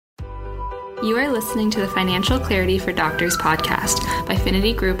You are listening to the Financial Clarity for Doctors podcast by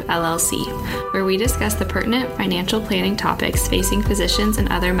Finity Group LLC, where we discuss the pertinent financial planning topics facing physicians and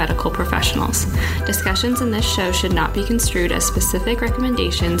other medical professionals. Discussions in this show should not be construed as specific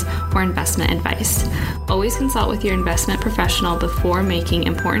recommendations or investment advice. Always consult with your investment professional before making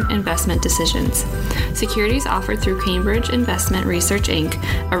important investment decisions. Securities offered through Cambridge Investment Research Inc.,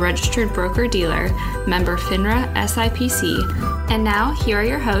 a registered broker-dealer, member FINRA SIPC. And now, here are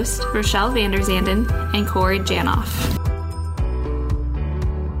your hosts, Rochelle Van der Zanden and Corey Janoff.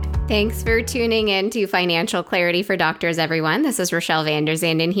 Thanks for tuning in to Financial Clarity for Doctors, everyone. This is Rochelle Van der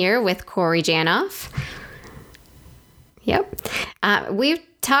Zanden here with Corey Janoff. Yep. We've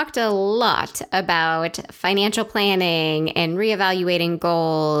talked a lot about financial planning and reevaluating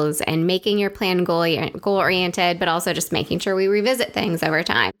goals and making your plan goal-oriented, but also just making sure we revisit things over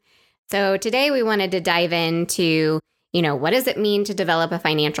time. So today we wanted to dive into what does it mean to develop a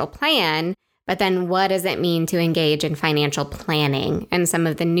financial plan, but then what does it mean to engage in financial planning and some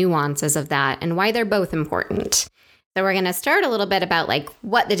of the nuances of that and why they're both important. So we're going to start a little bit about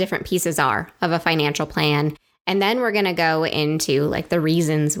what the different pieces are of a financial plan. And then we're going to go into the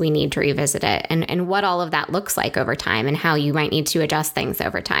reasons we need to revisit it and what all of that looks like over time and how you might need to adjust things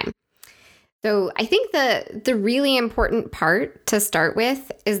over time. So I think the really important part to start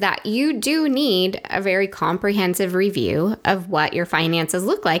with is that you do need a very comprehensive review of what your finances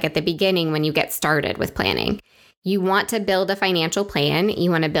look like at the beginning when you get started with planning. You want to build a financial plan. You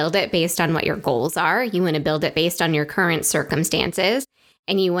want to build it based on what your goals are. You want to build it based on your current circumstances.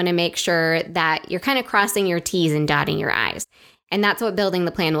 And you want to make sure that you're kind of crossing your T's and dotting your I's. And that's what building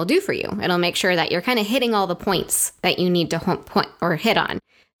the plan will do for you. It'll make sure that you're kind of hitting all the points that you need to hit on.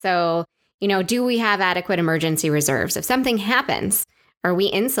 So do we have adequate emergency reserves? If something happens, are we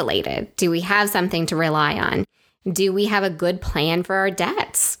insulated? Do we have something to rely on? Do we have a good plan for our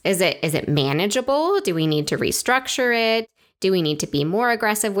debts? Is it manageable? Do we need to restructure it? Do we need to be more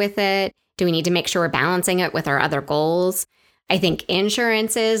aggressive with it? Do we need to make sure we're balancing it with our other goals? I think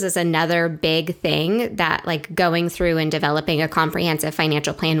insurances is another big thing that going through and developing a comprehensive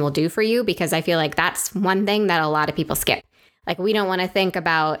financial plan will do for you, because I feel like that's one thing that a lot of people skip. We don't want to think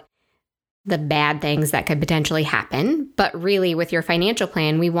about the bad things that could potentially happen. But really, with your financial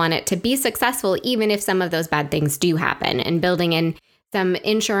plan, we want it to be successful, even if some of those bad things do happen. And building in some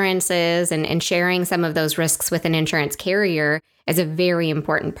insurances and sharing some of those risks with an insurance carrier is a very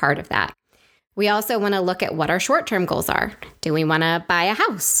important part of that. We also want to look at what our short-term goals are. Do we want to buy a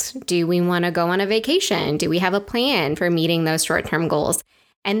house? Do we want to go on a vacation? Do we have a plan for meeting those short-term goals?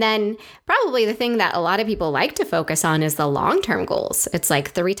 And then probably the thing that a lot of people like to focus on is the long-term goals. It's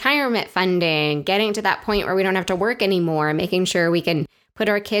the retirement funding, getting to that point where we don't have to work anymore, making sure we can put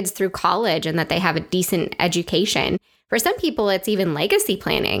our kids through college and that they have a decent education. For some people, it's even legacy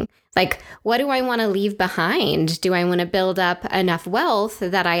planning. What do I want to leave behind? Do I want to build up enough wealth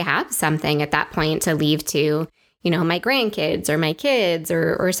that I have something at that point to leave to, my grandkids or my kids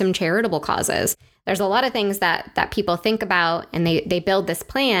or some charitable causes? There's a lot of things that people think about and they build this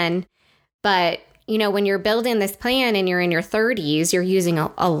plan. But, when you're building this plan and you're in your 30s, you're using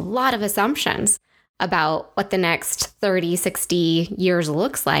a lot of assumptions about what the next 30, 60 years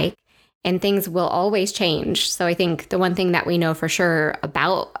looks like. And things will always change. So I think the one thing that we know for sure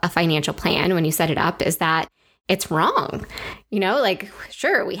about a financial plan when you set it up is that it's wrong.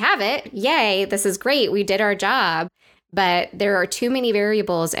 Sure, we have it. Yay, this is great. We did our job. But there are too many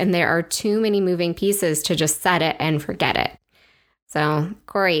variables and there are too many moving pieces to just set it and forget it. So,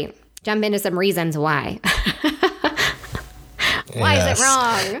 Corey, jump into some reasons why. Why is it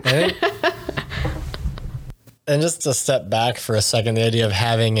wrong? And just to step back for a second, the idea of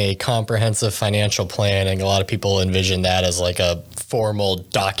having a comprehensive financial planning, a lot of people envision that as a formal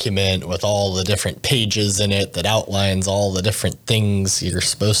document with all the different pages in it that outlines all the different things you're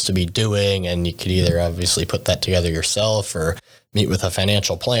supposed to be doing. And you could either obviously put that together yourself or meet with a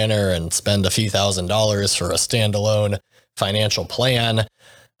financial planner and spend a few $1,000s for a standalone financial plan.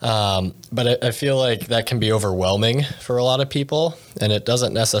 But I feel like that can be overwhelming for a lot of people. And it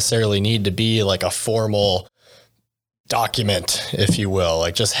doesn't necessarily need to be a formal document, if you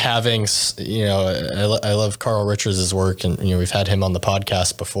will, just having, I love Carl Richards' work and, we've had him on the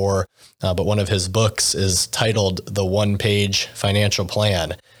podcast before, but one of his books is titled The One-Page Financial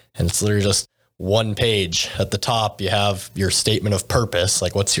Plan. And it's literally just one page. At the top, you have your statement of purpose.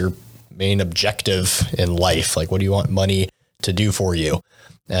 What's your main objective in life? What do you want money to do for you?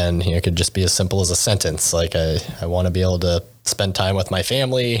 And it could just be as simple as a sentence. I want to be able to spend time with my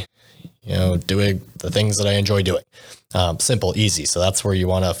family, doing the things that I enjoy doing. Simple, easy. So that's where you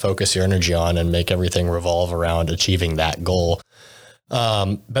want to focus your energy on and make everything revolve around achieving that goal.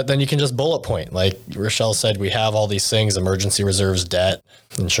 But then you can just bullet point, like Rochelle said, we have all these things, emergency reserves, debt,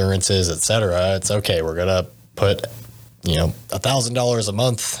 insurances, et cetera. It's okay. We're going to put, $1,000 a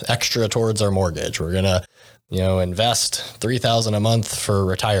month extra towards our mortgage. We're going to, invest $3,000 a month for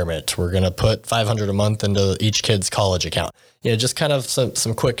retirement. We're going to put $500 a month into each kid's college account. Just kind of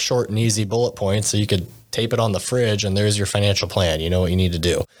some quick, short and easy bullet points. So you could tape it on the fridge and there's your financial plan. You know what you need to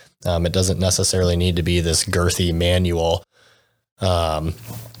do. It doesn't necessarily need to be this girthy manual.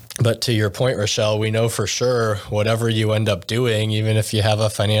 But to your point, Rochelle, we know for sure whatever you end up doing, even if you have a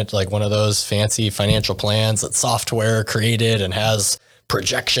financial, like one of those fancy financial plans that software created and has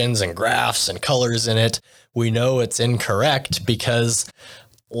projections and graphs and colors in it, we know it's incorrect because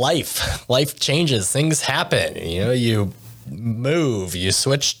life changes, things happen. You move, you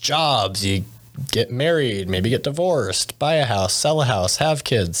switch jobs, you get married, maybe get divorced, buy a house, sell a house, have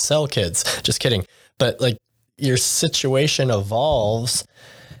kids, sell kids. Just kidding. But like your situation evolves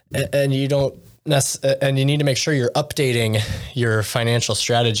and you don't and you need to make sure you're updating your financial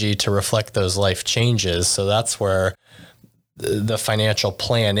strategy to reflect those life changes. So that's where the financial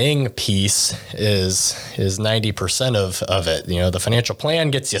planning piece is 90% of it. The financial plan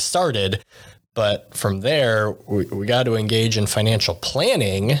gets you started, but from there, we got to engage in financial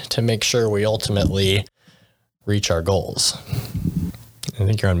planning to make sure we ultimately reach our goals. I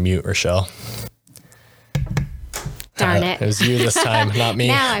think you're on mute, Rochelle. Darn it. It was you this time, not me.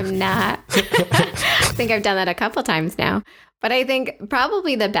 Now I'm not. I think I've done that a couple times now. But I think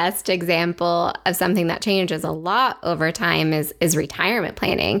probably the best example of something that changes a lot over time is retirement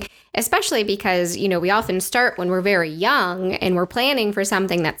planning, especially because, we often start when we're very young and we're planning for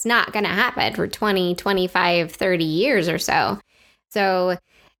something that's not going to happen for 20, 25, 30 years or so. So,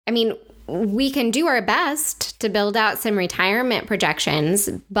 we can do our best to build out some retirement projections,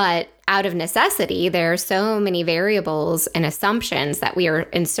 but out of necessity, there are so many variables and assumptions that we are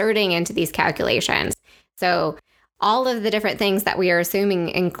inserting into these calculations. So all of the different things that we are assuming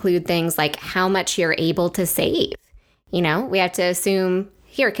include things like how much you're able to save. We have to assume,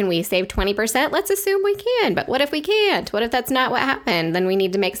 here, can we save 20%? Let's assume we can, but what if we can't? What if that's not what happened? Then we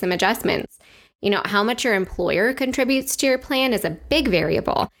need to make some adjustments. How much your employer contributes to your plan is a big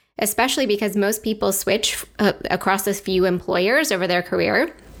variable, especially because most people switch across a few employers over their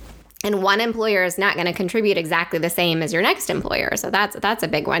career. And one employer is not going to contribute exactly the same as your next employer. So that's a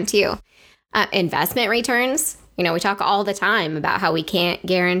big one too. Investment returns. We talk all the time about how we can't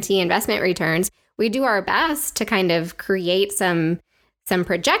guarantee investment returns. We do our best to kind of create some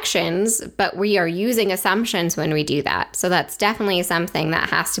projections, but we are using assumptions when we do that. So that's definitely something that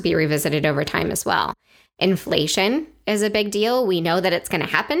has to be revisited over time as well. Inflation is a big deal. We know that it's going to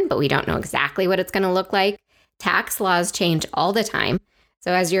happen, but we don't know exactly what it's going to look like. Tax laws change all the time.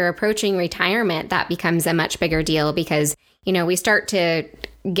 So as you're approaching retirement, that becomes a much bigger deal because, we start to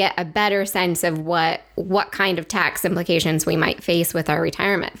get a better sense of what kind of tax implications we might face with our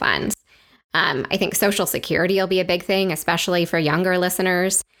retirement funds. I think Social Security will be a big thing, especially for younger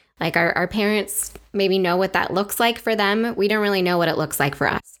listeners. Like our parents maybe know what that looks like for them. We don't really know what it looks like for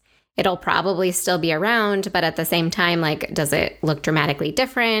us. It'll probably still be around, but at the same time, like, does it look dramatically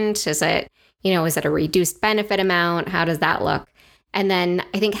different? Is it a reduced benefit amount? How does that look? And then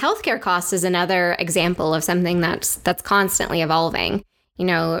I think healthcare costs is another example of something that's constantly evolving.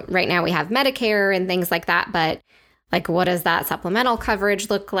 Right now we have Medicare and things like that, but like, what does that supplemental coverage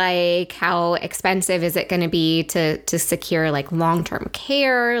look like? How expensive is it going to be to secure like long-term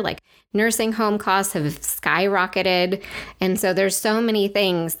care? Like nursing home costs have skyrocketed. And so there's so many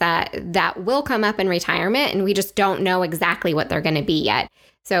things that will come up in retirement and we just don't know exactly what they're going to be yet.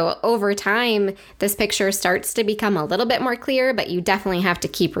 So over time, this picture starts to become a little bit more clear, but you definitely have to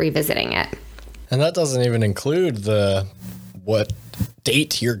keep revisiting it. And that doesn't even include what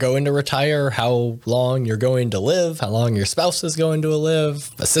date you're going to retire, how long you're going to live, how long your spouse is going to live,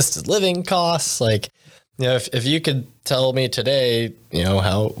 assisted living costs. Like, if you could tell me today,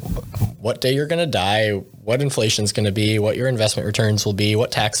 what day you're going to die, what inflation's going to be, what your investment returns will be,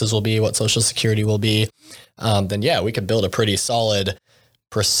 what taxes will be, what Social Security will be, then yeah, we could build a pretty solid,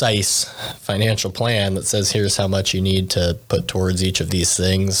 precise financial plan that says here's how much you need to put towards each of these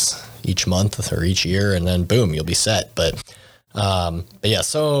things each month or each year, and then boom, you'll be set. But yeah,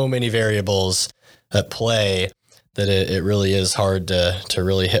 so many variables at play that it really is hard to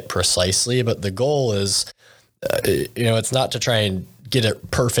really hit precisely. But the goal is, it's not to try and get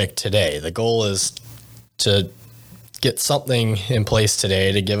it perfect today. The goal is to get something in place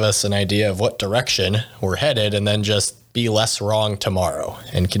today to give us an idea of what direction we're headed, and then just be less wrong tomorrow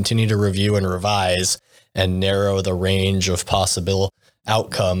and continue to review and revise and narrow the range of possible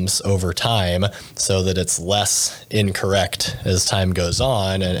outcomes over time so that it's less incorrect as time goes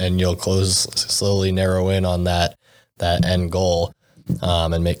on, and you'll slowly narrow in on that end goal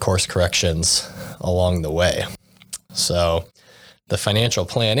and make course corrections along the way. So the financial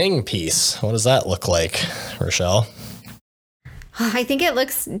planning piece, what does that look like, Rochelle? I think it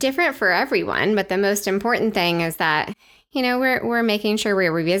looks different for everyone, but the most important thing is that, we're making sure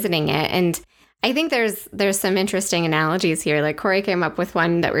we're revisiting it. And I think there's some interesting analogies here. Like Corey came up with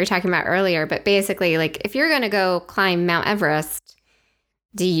one that we were talking about earlier, but basically, like, if you're going to go climb Mount Everest,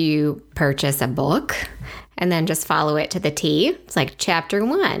 do you purchase a book and then just follow it to the T? It's like chapter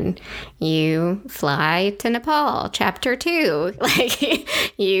 1, you fly to Nepal. Chapter 2,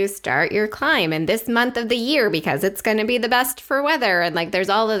 like you start your climb in this month of the year because it's going to be the best for weather. And like, there's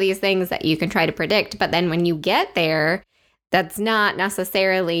all of these things that you can try to predict. But then when you get there, that's not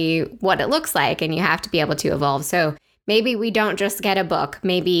necessarily what it looks like, and you have to be able to evolve. So maybe we don't just get a book.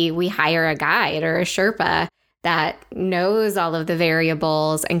 Maybe we hire a guide or a Sherpa that knows all of the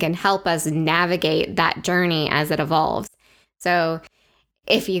variables and can help us navigate that journey as it evolves. So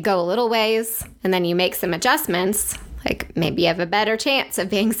if you go a little ways and then you make some adjustments, like maybe you have a better chance of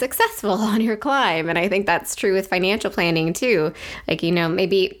being successful on your climb. And I think that's true with financial planning too. Like,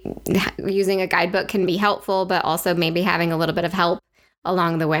 maybe using a guidebook can be helpful, but also maybe having a little bit of help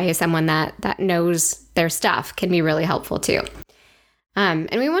along the way, someone that knows their stuff, can be really helpful too. And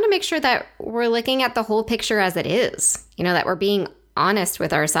we want to make sure that we're looking at the whole picture as it is, that we're being honest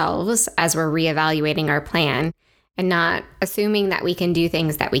with ourselves as we're reevaluating our plan and not assuming that we can do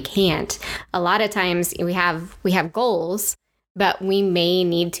things that we can't. A lot of times we have goals, but we may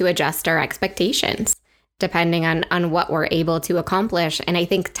need to adjust our expectations depending on what we're able to accomplish. And I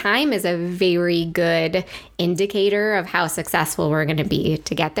think time is a very good indicator of how successful we're going to be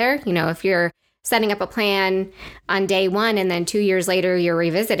to get there. If you're setting up a plan on day 1 and then 2 years later you're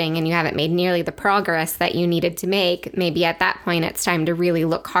revisiting and you haven't made nearly the progress that you needed to make, maybe at that point it's time to really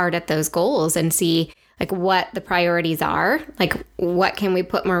look hard at those goals and see like what the priorities are. Like, what can we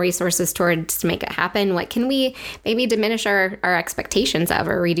put more resources towards to make it happen? What can we maybe diminish our expectations of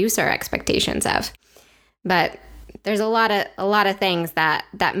or reduce our expectations of? But there's a lot of things that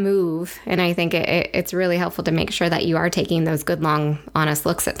move, and I think it's really helpful to make sure that you are taking those good, long, honest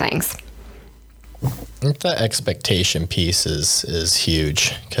looks at things. I think the expectation piece is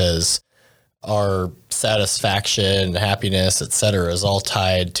huge, because our satisfaction, happiness, et cetera, is all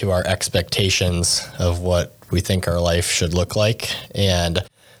tied to our expectations of what we think our life should look like. And,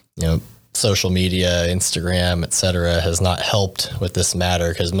 social media, Instagram, et cetera, has not helped with this matter,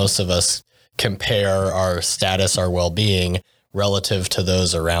 because most of us compare our status, our well-being relative to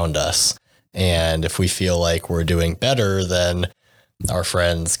those around us. And if we feel like we're doing better than our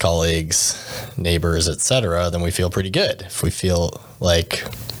friends, colleagues, neighbors, et cetera, then we feel pretty good. If we feel like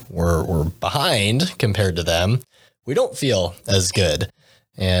we're behind compared to them, we don't feel as good.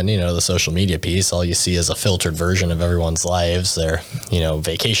 And, the social media piece, all you see is a filtered version of everyone's lives. Their,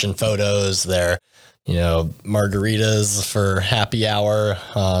 vacation photos, their, margaritas for happy hour,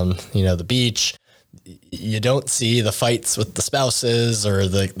 the beach. You don't see the fights with the spouses or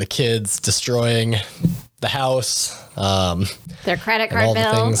the kids destroying the house, their credit card all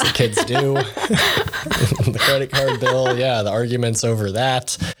bill, the things the kids do, the credit card bill. Yeah. The arguments over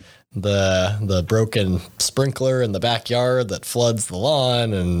that, the broken sprinkler in the backyard that floods the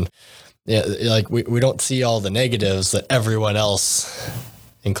lawn. And we don't see all the negatives that everyone else,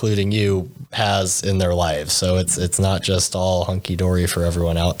 including you, has in their lives. So it's not just all hunky dory for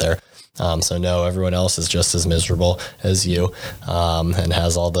everyone out there. So no, everyone else is just as miserable as you, and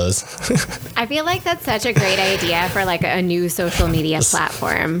has all those. I feel like that's such a great idea for like a new social media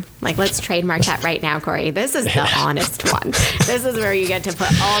platform. Like, let's trademark that right now, Corey. This is the honest one. This is where you get to put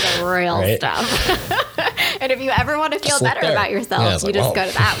all the real stuff. And if you ever want to feel better about yourself, you just go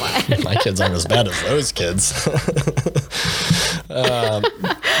to that one. My kids aren't as bad as those kids.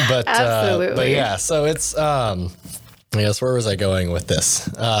 Absolutely. But yeah, so it's, I guess, where was I going with this?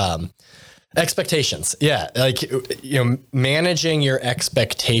 Expectations. Yeah. Like, managing your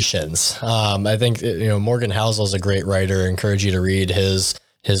expectations. I think, Morgan Housel is a great writer. I encourage you to read his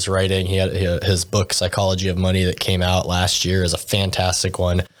writing. He had his book, Psychology of Money, that came out last year, is a fantastic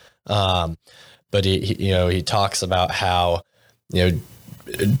one. But he talks about how,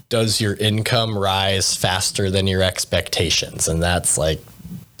 does your income rise faster than your expectations? And that's like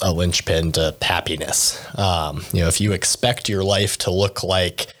a linchpin to happiness. If you expect your life to look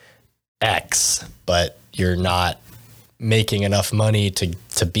like X, but you're not making enough money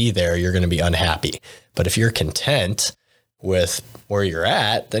to be there, you're going to be unhappy. But if you're content with where you're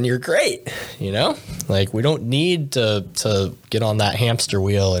at, then you're great. Like, we don't need to get on that hamster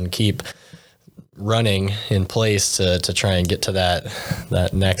wheel and keep running in place to try and get to that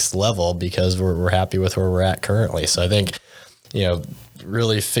next level, because we're happy with where we're at currently. So I think,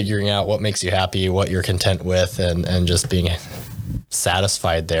 really figuring out what makes you happy, what you're content with, and just being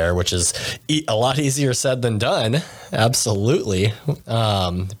satisfied there, which is a lot easier said than done. Absolutely.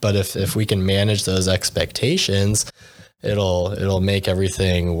 But if we can manage those expectations, it'll make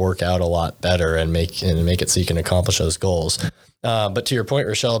everything work out a lot better and make it so you can accomplish those goals. But to your point,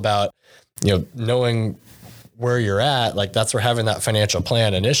 Rochelle, about, knowing where you're at, like, that's where having that financial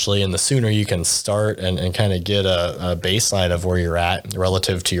plan initially, and the sooner you can start and kind of get a baseline of where you're at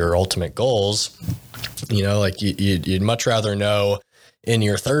relative to your ultimate goals. Like, you'd much rather know in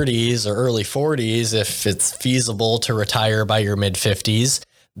your 30s or early 40s if it's feasible to retire by your mid 50s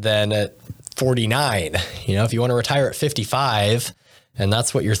than at 49. If you want to retire at 55 and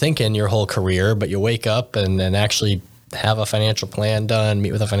that's what you're thinking your whole career, but you wake up and actually have a financial plan done,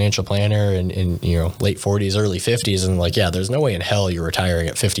 meet with a financial planner in late 40s, early 50s, and like, yeah, there's no way in hell you're retiring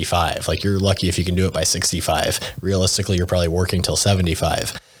at 55. Like, you're lucky if you can do it by 65. Realistically, you're probably working till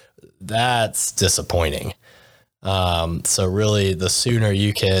 75. That's disappointing. So really, the sooner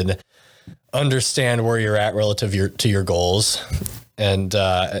you can understand where you're at relative to your goals, and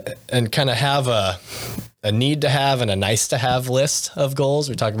kind of have a need to have and a nice to have list of goals.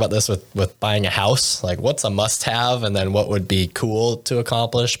 We talk about this with buying a house, like, what's a must have, and then what would be cool to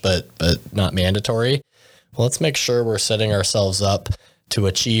accomplish, but not mandatory. Well, let's make sure we're setting ourselves up to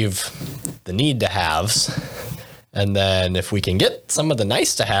achieve the need to haves. And then if we can get some of the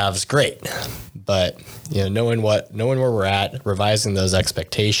nice to haves, great. But, knowing where we're at, revising those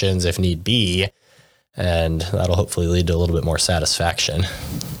expectations if need be, and that'll hopefully lead to a little bit more satisfaction.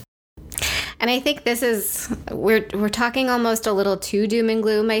 And I think this is, we're talking almost a little too doom and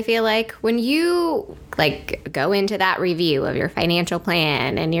gloom, I feel like. When you go into that review of your financial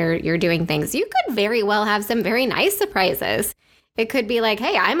plan and you're doing things, you could very well have some very nice surprises. It could be like,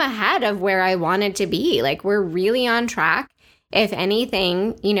 hey, I'm ahead of where I wanted to be. Like, we're really on track. If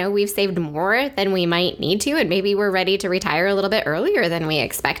anything, we've saved more than we might need to, and maybe we're ready to retire a little bit earlier than we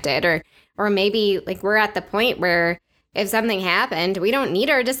expected. Or maybe we're at the point where if something happened, we don't need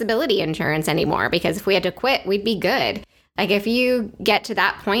our disability insurance anymore, because if we had to quit, we'd be good. Like, if you get to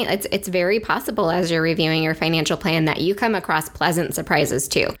that point, it's very possible as you're reviewing your financial plan that you come across pleasant surprises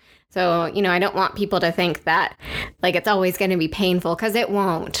too. So, I don't want people to think that it's always going to be painful, because it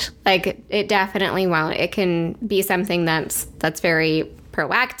won't. It definitely won't. It can be something that's very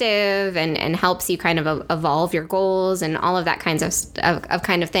proactive and helps you kind of evolve your goals and all of that kinds of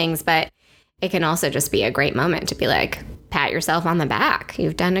kind of things. But it can also just be a great moment to be pat yourself on the back.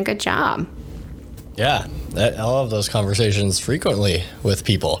 You've done a good job. Yeah, I love those conversations frequently with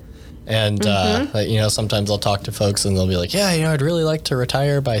people. And, sometimes I'll talk to folks and they'll be like, yeah, I'd really like to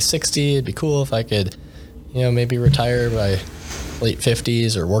retire by 60. It'd be cool if I could, maybe retire by late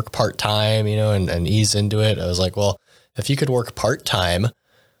 50s or work part-time, and ease into it. I was like, well, if you could work part-time,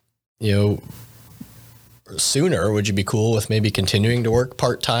 sooner, would you be cool with maybe continuing to work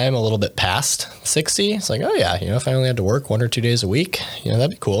part-time a little bit past 60? It's like, oh yeah, if I only had to work 1 or 2 days a week, that'd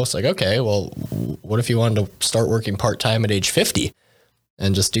be cool. It's like, okay, well, what if you wanted to start working part-time at age 50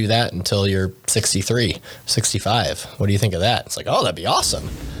 and just do that until you're 63, 65? What do you think of that? It's like, oh, that'd be awesome.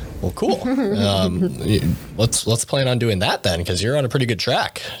 Well, cool. Let's plan on doing that then, because you're on a pretty good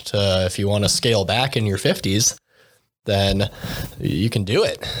track to, if you want to scale back in your 50s, then you can do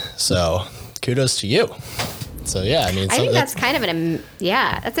it. So kudos to you. So yeah, I think that's kind of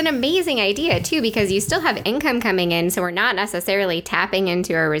that's an amazing idea too, because you still have income coming in, so we're not necessarily tapping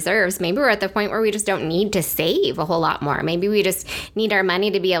into our reserves. Maybe we're at the point where we just don't need to save a whole lot more. Maybe we just need our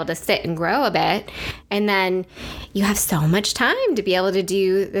money to be able to sit and grow a bit, and then you have so much time to be able to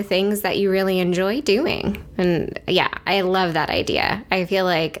do the things that you really enjoy doing. And yeah, I love that idea. I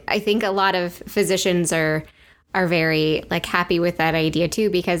think a lot of physicians are very happy with that idea too,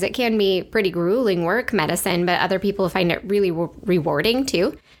 because it can be pretty grueling work, medicine, but other people find it really rewarding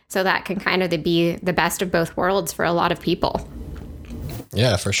too. So that can kind of be the best of both worlds for a lot of people.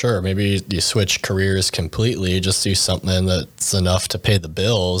 Yeah, for sure. Maybe you switch careers completely, just do something that's enough to pay the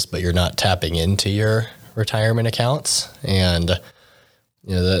bills, but you're not tapping into your retirement accounts. And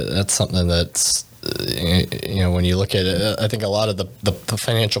that's something that's, when you look at it, I think a lot of the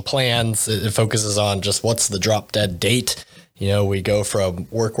financial plans, it focuses on just what's the drop dead date. We go from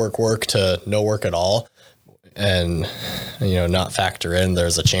work to no work at all, and, not factor in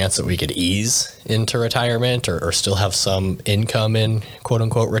there's a chance that we could ease into retirement or still have some income in quote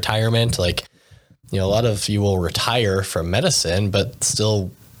unquote retirement. a lot of you will retire from medicine, but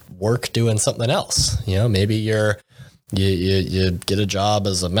still work doing something else. Maybe you get a job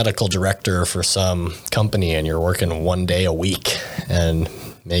as a medical director for some company and you're working 1 day a week and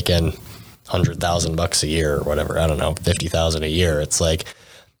making $100,000 a year or whatever. I don't know, $50,000 a year. It's like,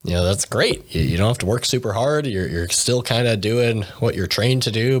 that's great. You don't have to work super hard. You're still kind of doing what you're trained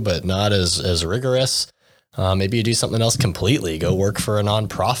to do, but not as rigorous. Maybe you do something else completely. Go work for a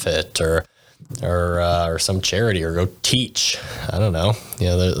nonprofit or some charity, or go teach. I don't know.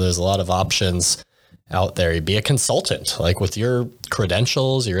 There's a lot of options out there. Be a consultant. Like, with your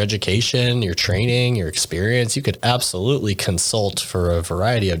credentials, your education, your training, your experience, you could absolutely consult for a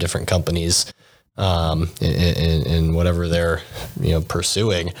variety of different companies in whatever they're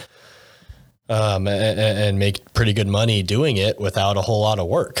pursuing, and make pretty good money doing it without a whole lot of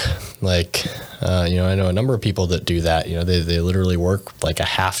work. Like, I know a number of people that do that. They literally work like a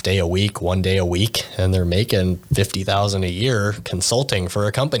half day a week, 1 day a week, and they're making $50,000 a year consulting for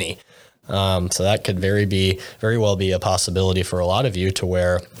a company. So that could very well be a possibility for a lot of you, to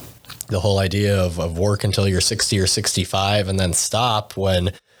where the whole idea of work until you're 60 or 65 and then stop,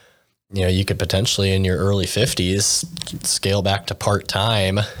 when you could potentially in your early 50s scale back to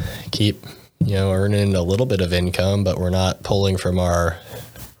part-time, keep earning a little bit of income, but we're not pulling from our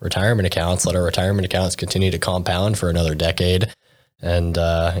retirement accounts. Let our retirement accounts continue to compound for another decade, and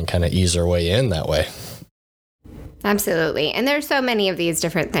kind of ease our way in that way. Absolutely. And there's so many of these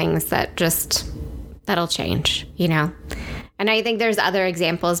different things that'll change, And I think there's other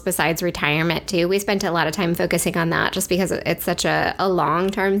examples besides retirement too. We spent a lot of time focusing on that just because it's such a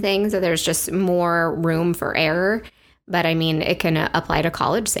long-term thing. So there's just more room for error. But I mean, it can apply to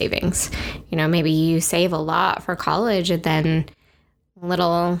college savings. Maybe you save a lot for college, and then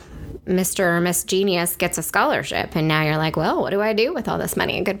little Mr. or Miss Genius gets a scholarship. And now you're like, well, what do I do with all this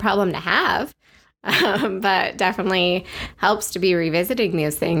money? A good problem to have. But definitely helps to be revisiting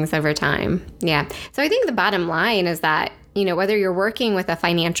these things over time. Yeah. So I think the bottom line is that, whether you're working with a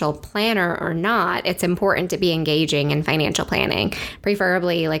financial planner or not, it's important to be engaging in financial planning,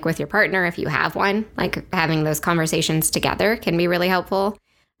 preferably like with your partner if you have one. Like, having those conversations together can be really helpful,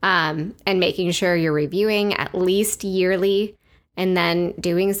 and making sure you're reviewing at least yearly, and then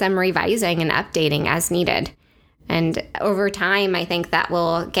doing some revising and updating as needed. And over time, I think that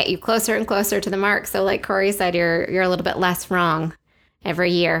will get you closer and closer to the mark. So like Corey said, you're a little bit less wrong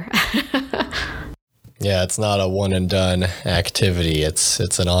every year. Yeah, it's not a one and done activity. It's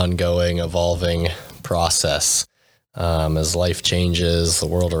an ongoing, evolving process. As life changes, the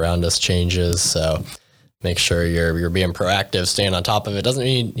world around us changes. So make sure you're being proactive, staying on top of it. Doesn't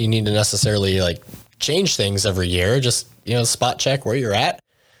mean you need to necessarily like change things every year. Just, spot check where you're at.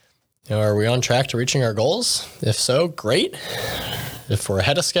 Are we on track to reaching our goals? If so, great. If we're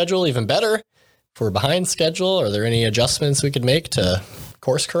ahead of schedule, even better. If we're behind schedule, are there any adjustments we could make to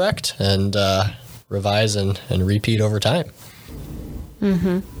course correct and revise and repeat over time?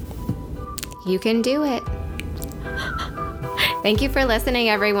 You can do it. Thank you for listening,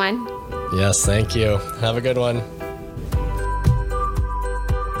 everyone. Yes, thank you. Have a good one.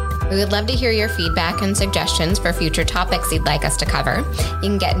 We would love to hear your feedback and suggestions for future topics you'd like us to cover. You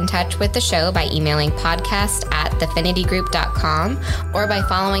can get in touch with the show by emailing podcast@thefinitygroup.com, or by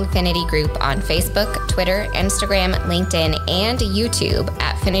following Finity Group on Facebook, Twitter, Instagram, LinkedIn, and YouTube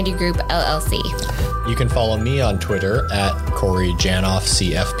at Finity Group LLC. You can follow me on Twitter at Corey Janoff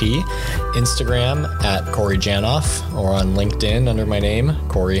CFP, Instagram at Corey Janoff, or on LinkedIn under my name,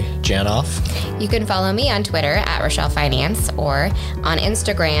 Corey Janoff. You can follow me on Twitter at Rochelle Finance, or on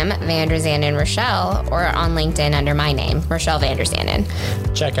Instagram, Vanderzanden Rochelle, or on LinkedIn under my name, Rochelle Vanderzanden.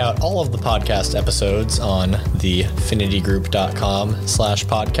 Check out all of the podcast episodes on the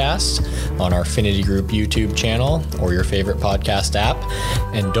finitygroup.com/podcast, on our Finity Group YouTube channel, or your favorite podcast app.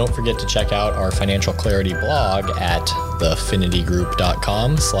 And don't forget to check out our Financial Clarity blog at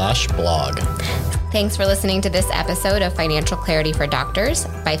thefinitygroup.com/blog. Thanks for listening to this episode of Financial Clarity for Doctors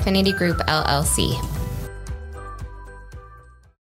by Finity Group LLC.